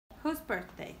Whose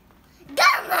birthday?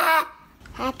 Grandma!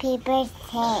 Happy birthday.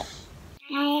 I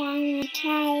am a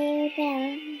child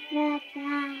of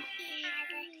God.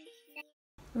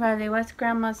 Riley, what's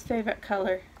Grandma's favorite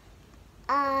color?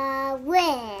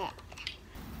 Red.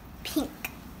 Pink.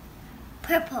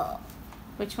 Purple.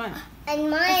 Which one? And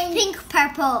mine is pink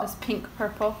purple. It's pink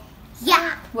purple.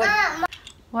 Yeah.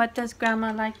 What does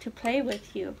Grandma like to play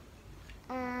with you?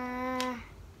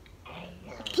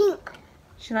 Pink.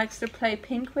 She likes to play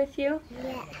pink with you?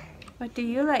 Yeah. What do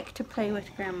you like to play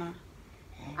with Grandma?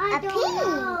 I don't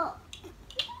know.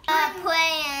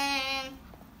 Playing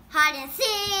hide and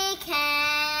seek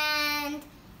and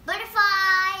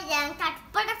butterflies and catch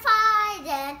butterflies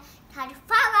and catch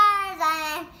flowers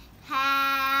and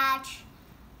catch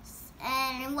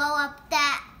and roll up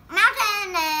that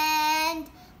mountain and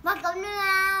walk up the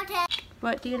mountain.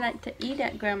 What do you like to eat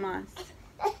at Grandma's?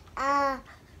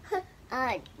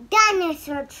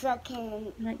 Dinosaur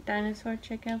chicken. You like dinosaur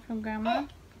chicken from Grandma?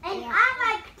 And I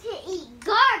like to eat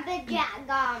garbage at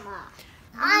Grandma.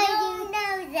 I do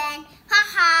nose and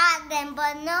ha-ha and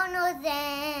bananas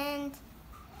and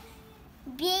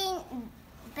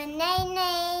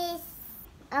bananas.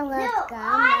 I love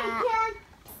Grandma.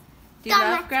 Do you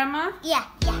love Grandma? Yeah.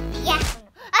 I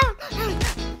want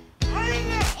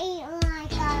to eat